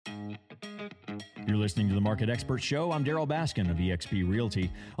You're listening to the Market Expert Show. I'm Daryl Baskin of eXp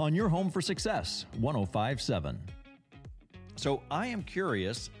Realty on your home for success, 105.7. So I am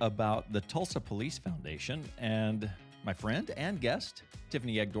curious about the Tulsa Police Foundation and my friend and guest,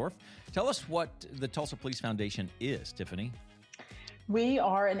 Tiffany Egdorf. Tell us what the Tulsa Police Foundation is, Tiffany. We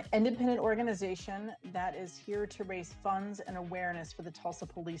are an independent organization that is here to raise funds and awareness for the Tulsa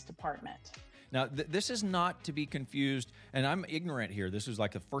Police Department. Now, this is not to be confused, and I'm ignorant here. This is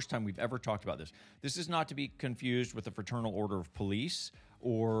like the first time we've ever talked about this. This is not to be confused with the Fraternal Order of Police,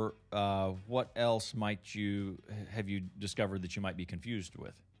 or what else have you discovered that you might be confused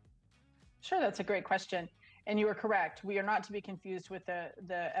with? Sure, that's a great question. And you are correct. We are not to be confused with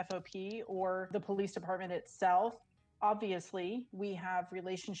the FOP or the police department itself. Obviously, we have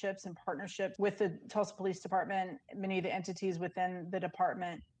relationships and partnerships with the Tulsa Police Department, many of the entities within the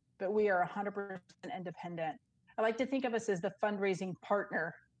department, but we are 100% independent. I like to think of us as the fundraising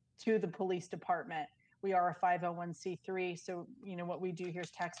partner to the police department. We are a 501c3, so what we do here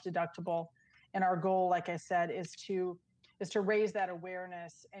is tax deductible. And our goal, like I said, is to raise that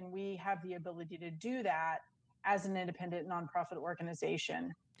awareness, and we have the ability to do that as an independent nonprofit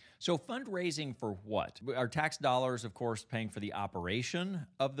organization. So fundraising for what? Our tax dollars, of course, paying for the operation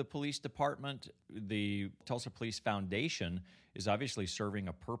of the police department. The Tulsa Police Foundation is obviously serving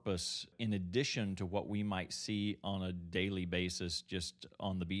a purpose in addition to what we might see on a daily basis just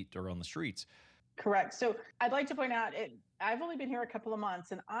on the beat or on the streets. Correct. So I'd like to point out, I've only been here a couple of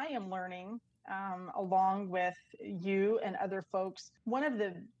months, and I am learning along with you and other folks. One of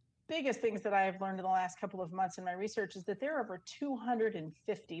the biggest things that I have learned in the last couple of months in my research is that there are over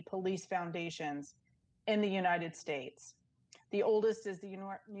 250 police foundations in the United States. The oldest is the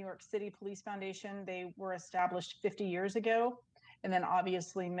New York City Police Foundation. They were established 50 years ago. And then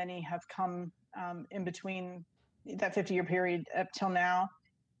obviously many have come in between that 50-year period up till now.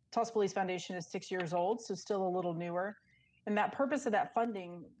 Tulsa Police Foundation is 6 years old, so still a little newer. And that purpose of that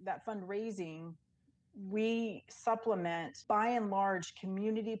funding, that fundraising, we supplement, by and large,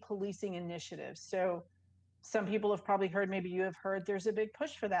 community policing initiatives. So some people have probably heard, maybe you have heard, there's a big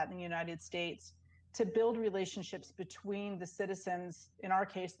push for that in the United States to build relationships between the citizens, in our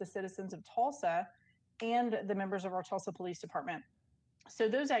case, the citizens of Tulsa, and the members of our Tulsa Police Department. So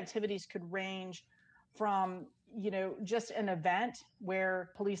those activities could range from, just an event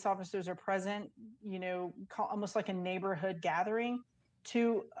where police officers are present, almost like a neighborhood gathering,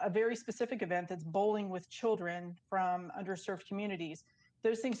 to a very specific event that's bowling with children from underserved communities.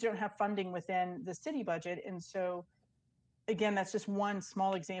 Those things don't have funding within the city budget. And so, again, that's just one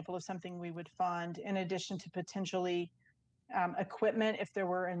small example of something we would fund, in addition to potentially equipment, if there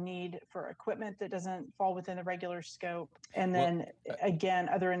were a need for equipment that doesn't fall within the regular scope. And then, again,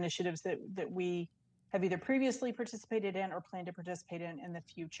 other initiatives that we have either previously participated in or plan to participate in the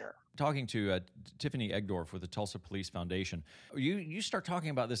future. Talking to Tiffany Egdorf with the Tulsa Police Foundation, you start talking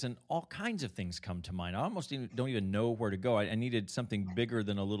about this and all kinds of things come to mind. I almost don't even know where to go. I needed something bigger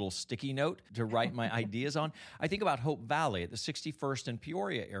than a little sticky note to write my ideas on. I think about Hope Valley, the 61st and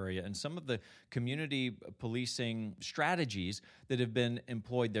Peoria area, and some of the community policing strategies that have been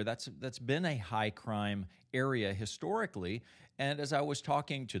employed there. That's been a high crime area historically. And as I was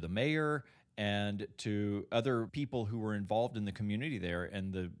talking to the mayor and to other people who were involved in the community there,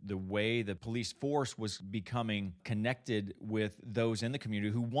 and the way the police force was becoming connected with those in the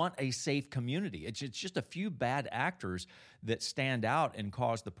community who want a safe community. It's just a few bad actors that stand out and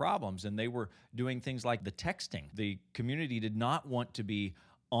cause the problems, and they were doing things like the texting. The community did not want to be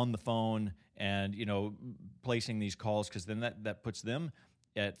on the phone and placing these calls, because then that puts them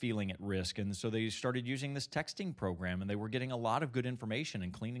at feeling at risk. And so they started using this texting program, and they were getting a lot of good information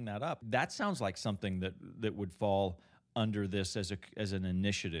and cleaning that up. That sounds like something that would fall under this as an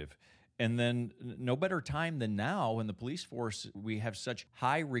initiative. And then no better time than now, when the police force, we have such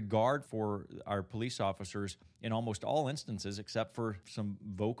high regard for our police officers in almost all instances, except for some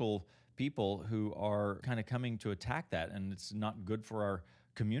vocal people who are kind of coming to attack that, and it's not good for our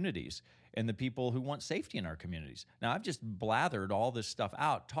communities and the people who want safety in our communities. Now, I've just blathered all this stuff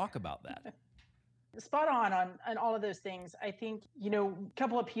out. Talk about that. Spot on all of those things. I think, a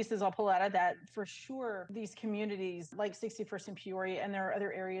couple of pieces I'll pull out of that. For sure, these communities like 61st and Peoria, and there are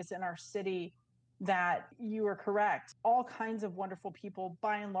other areas in our city that you are correct. All kinds of wonderful people,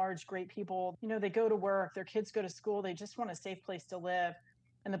 by and large, great people. They go to work, their kids go to school, they just want a safe place to live.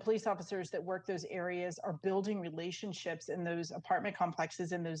 And the police officers that work those areas are building relationships in those apartment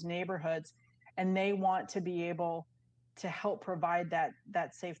complexes, in those neighborhoods, and they want to be able to help provide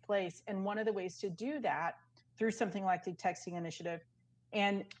that safe place. And one of the ways to do that through something like the texting initiative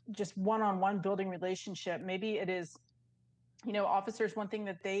and just one-on-one building relationship, maybe it is, officers, one thing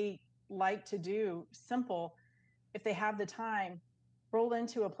that they like to do, simple, if they have the time, roll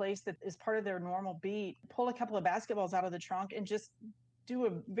into a place that is part of their normal beat, pull a couple of basketballs out of the trunk and just do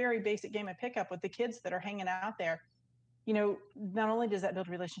a very basic game of pickup with the kids that are hanging out there. Not only does that build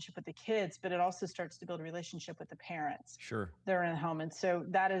a relationship with the kids, but it also starts to build a relationship with the parents. Sure. They're in the home. And so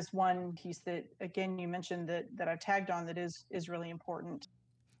that is one piece that, again, you mentioned that I've tagged on that is really important.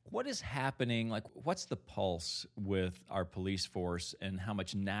 What is happening? Like, what's the pulse with our police force, and how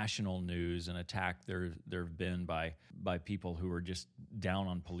much national news and attack there have been by people who are just down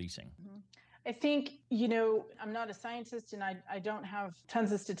on policing? Mm-hmm. I think, I'm not a scientist and I don't have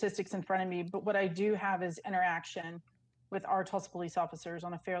tons of statistics in front of me, but what I do have is interaction with our Tulsa police officers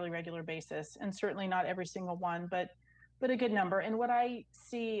on a fairly regular basis, and certainly not every single one, but a good number. And what I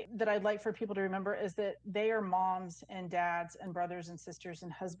see that I'd like for people to remember is that they are moms and dads and brothers and sisters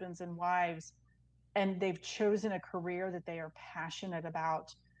and husbands and wives, and they've chosen a career that they are passionate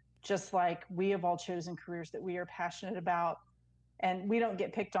about, just like we have all chosen careers that we are passionate about. And we don't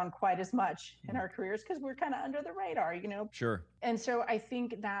get picked on quite as much in our careers because we're kind of under the radar, Sure. And so I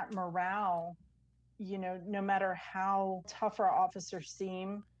think that morale, no matter how tough our officers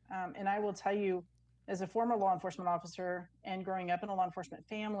seem, and I will tell you, as a former law enforcement officer and growing up in a law enforcement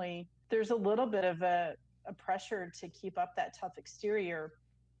family, there's a little bit of a pressure to keep up that tough exterior.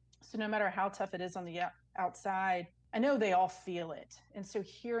 So no matter how tough it is on the outside, I know they all feel it. And so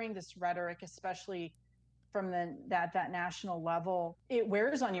hearing this rhetoric, especially from that national level, it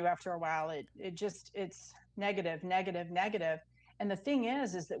wears on you after a while. It's negative. And the thing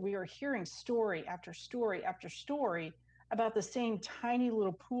is that we are hearing story after story after story about the same tiny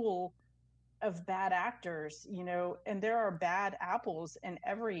little pool of bad actors, and there are bad apples in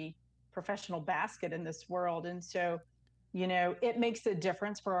every professional basket in this world. And so, it makes a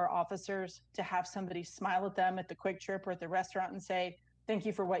difference for our officers to have somebody smile at them at the Quick Trip or at the restaurant and say, thank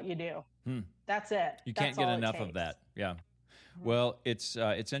you for what you do. That's it. You can't get enough of that. Yeah. Well, it's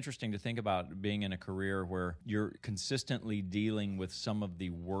interesting to think about being in a career where you're consistently dealing with some of the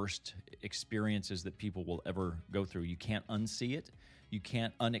worst experiences that people will ever go through. You can't unsee it. You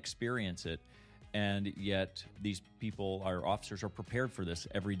can't unexperience it. And yet these people, our officers, are prepared for this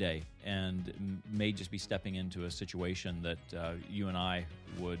every day and may just be stepping into a situation that you and I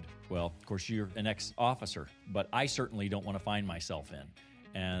would, well, of course, you're an ex-officer, but I certainly don't want to find myself in.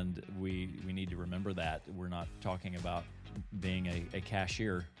 And we need to remember that. We're not talking about being a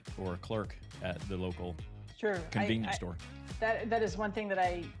cashier or a clerk at the local convenience store. That is one thing that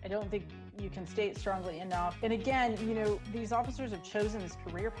I don't think you can state strongly enough. And again, these officers have chosen this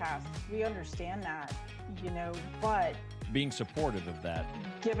career path. We understand that, but being supportive of that.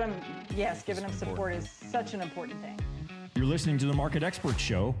 Giving them support is such an important thing. You're listening to the Market Expert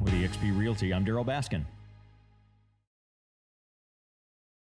Show with eXp Realty. I'm Daryl Baskin.